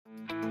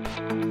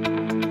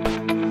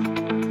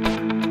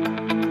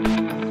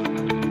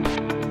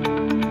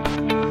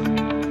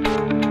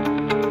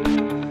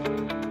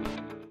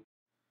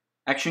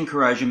Action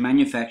Corrosion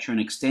manufacture an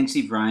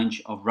extensive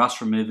range of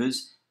rust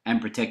removers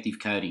and protective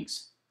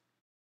coatings.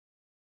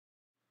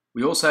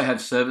 We also have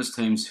service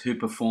teams who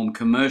perform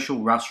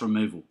commercial rust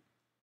removal.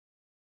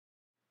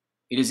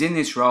 It is in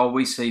this role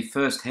we see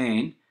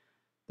firsthand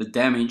the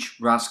damage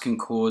rust can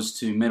cause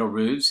to metal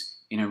roofs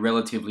in a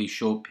relatively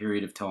short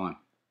period of time.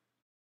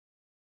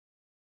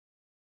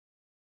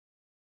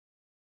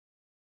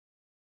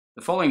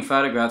 The following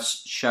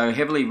photographs show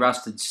heavily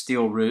rusted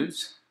steel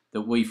roofs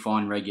that we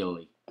find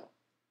regularly.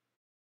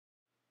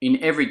 In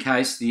every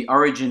case, the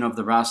origin of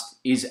the rust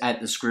is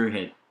at the screw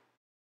head.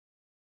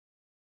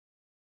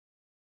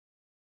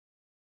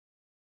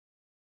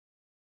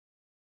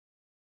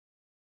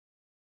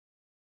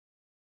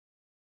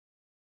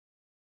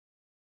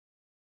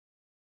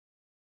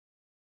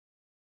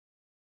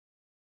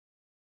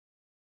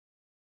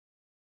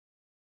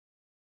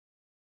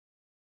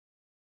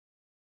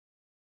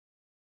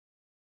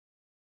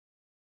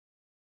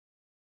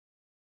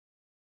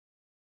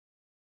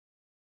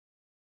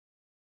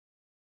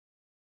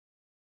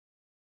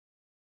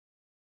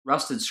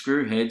 Rusted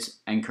screw heads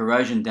and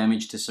corrosion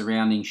damage to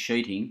surrounding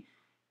sheeting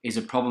is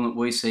a problem that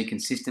we see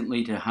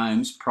consistently to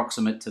homes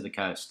proximate to the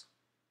coast.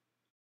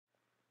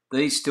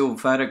 These still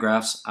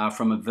photographs are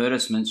from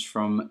advertisements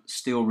from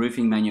steel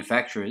roofing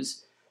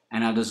manufacturers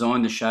and are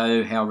designed to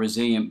show how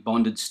resilient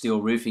bonded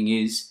steel roofing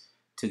is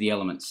to the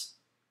elements.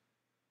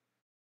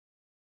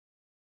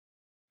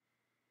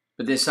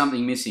 But there's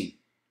something missing.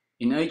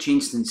 In each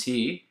instance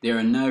here, there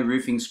are no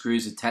roofing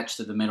screws attached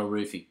to the metal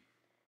roofing.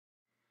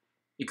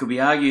 It could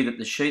be argued that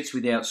the sheets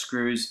without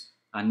screws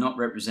are not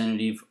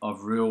representative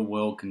of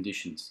real-world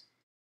conditions.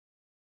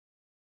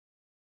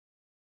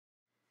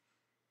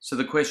 So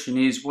the question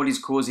is, what is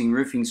causing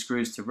roofing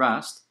screws to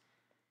rust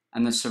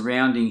and the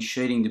surrounding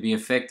sheeting to be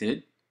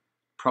affected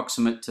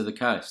proximate to the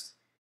coast?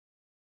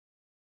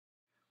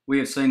 We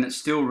have seen that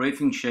steel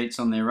roofing sheets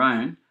on their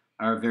own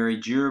are a very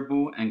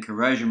durable and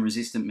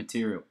corrosion-resistant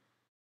material.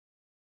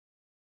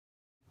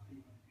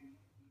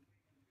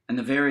 And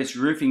the various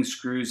roofing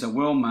screws are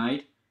well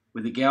made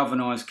with a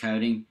galvanised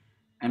coating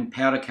and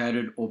powder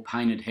coated or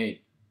painted head.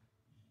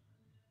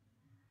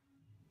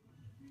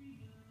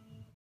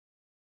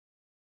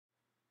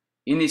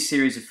 In this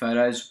series of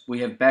photos,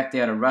 we have backed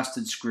out a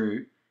rusted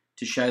screw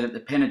to show that the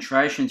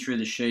penetration through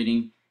the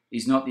sheeting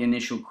is not the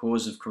initial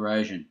cause of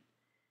corrosion.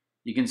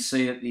 You can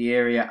see that the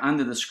area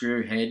under the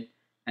screw head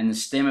and the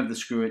stem of the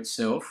screw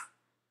itself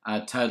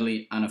are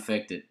totally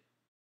unaffected.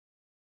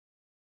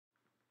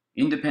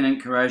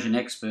 Independent corrosion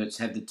experts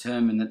have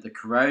determined that the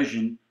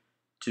corrosion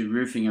to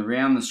roofing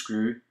around the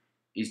screw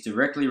is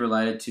directly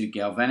related to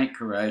galvanic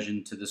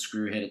corrosion to the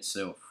screw head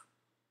itself.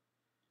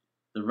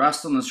 The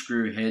rust on the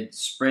screw head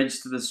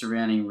spreads to the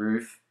surrounding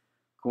roof,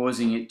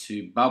 causing it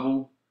to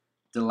bubble,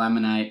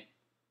 delaminate,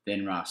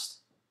 then rust.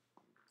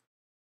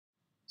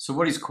 So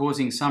what is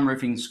causing some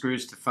roofing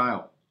screws to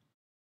fail?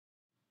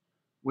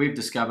 We've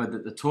discovered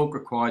that the torque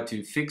required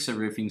to fix a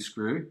roofing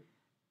screw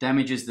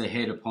damages the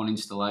head upon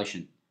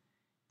installation.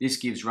 This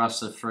gives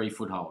rust a free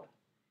foothold.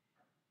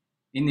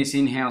 In this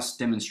in-house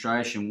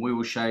demonstration, we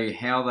will show you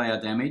how they are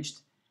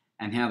damaged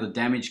and how the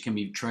damage can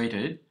be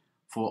treated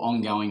for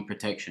ongoing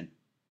protection.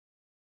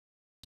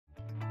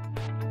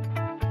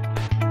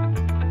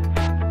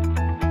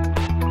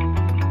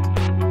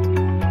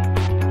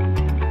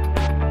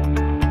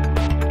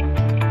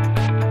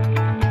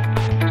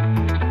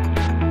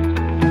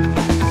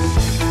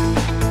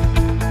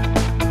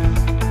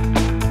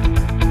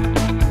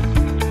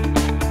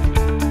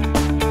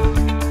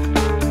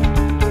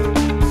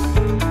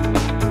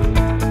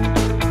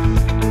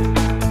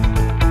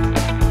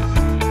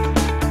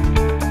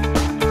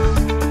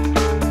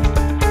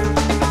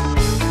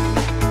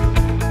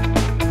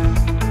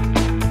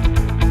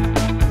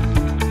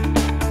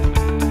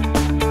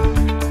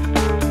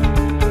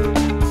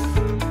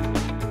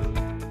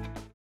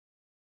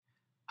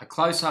 A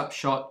close-up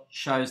shot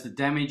shows the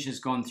damage has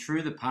gone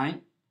through the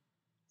paint,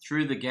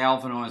 through the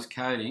galvanised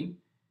coating,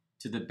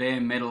 to the bare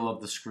metal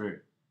of the screw.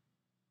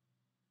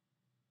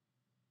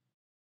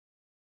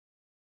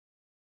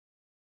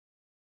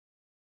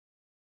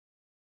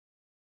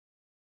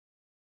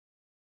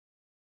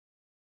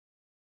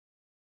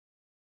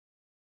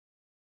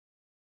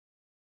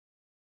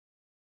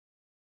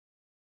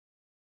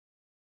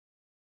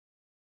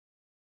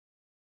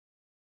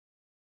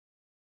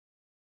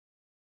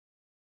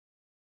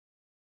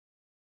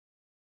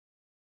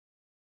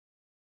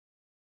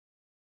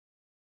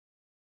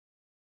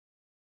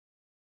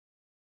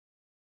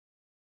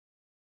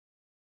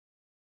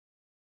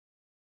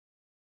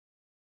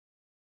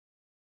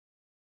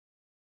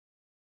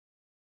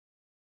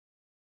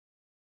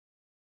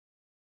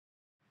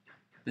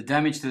 The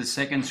damage to the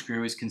second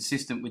screw is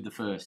consistent with the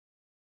first.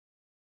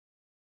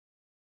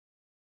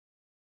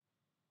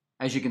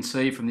 As you can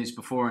see from this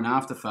before and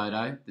after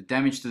photo, the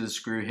damage to the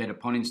screw head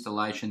upon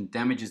installation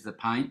damages the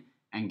paint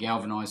and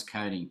galvanised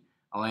coating,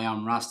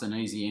 allowing rust an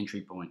easy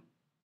entry point.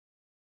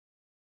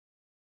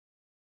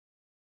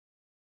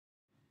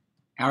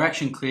 Our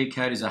Action Clear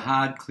Coat is a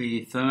hard,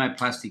 clear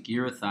thermoplastic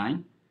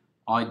urethane,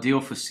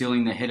 ideal for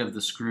sealing the head of the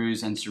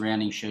screws and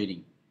surrounding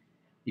sheeting.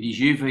 It is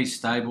UV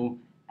stable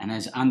and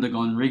has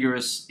undergone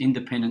rigorous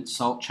independent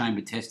salt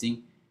chamber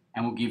testing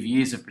and will give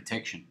years of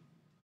protection.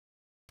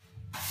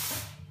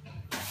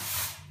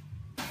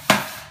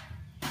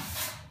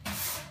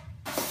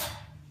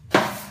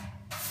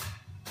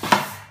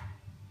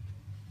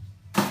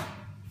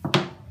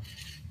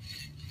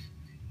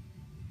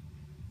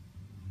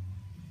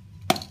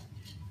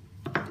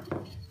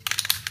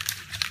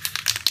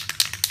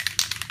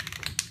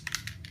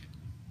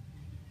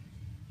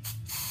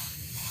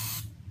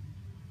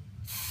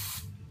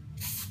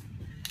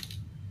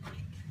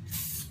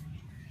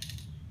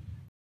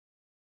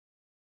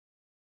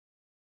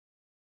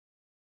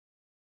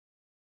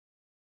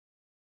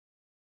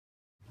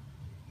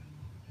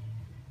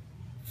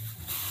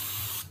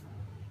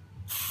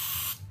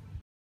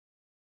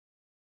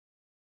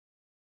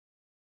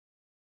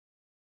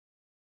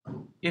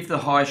 If the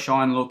high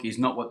shine look is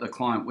not what the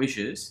client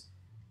wishes,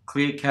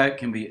 Clear Coat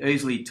can be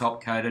easily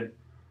top coated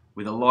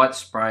with a light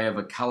spray of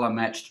a colour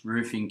matched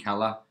roofing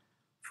colour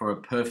for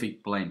a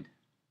perfect blend.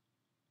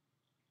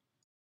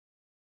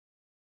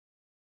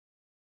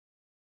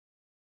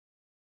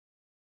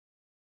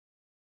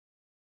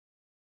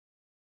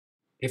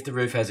 If the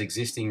roof has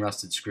existing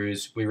rusted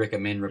screws, we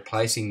recommend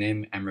replacing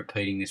them and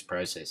repeating this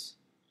process.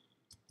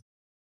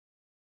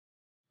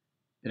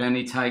 It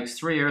only takes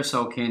 3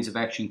 aerosol cans of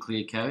Action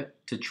Clear Coat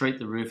to treat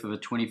the roof of a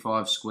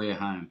 25 square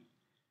home.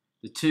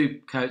 The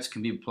 2 coats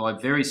can be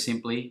applied very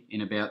simply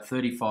in about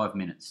 35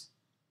 minutes.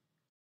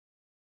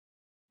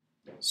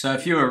 So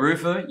if you're a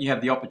roofer, you have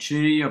the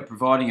opportunity of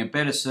providing a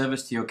better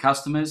service to your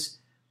customers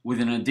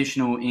with an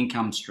additional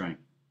income stream.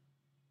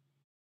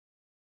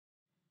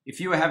 If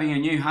you are having a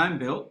new home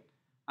built,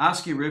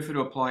 ask your roofer to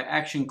apply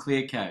Action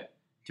Clear Coat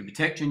to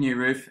protect your new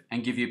roof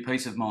and give you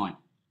peace of mind.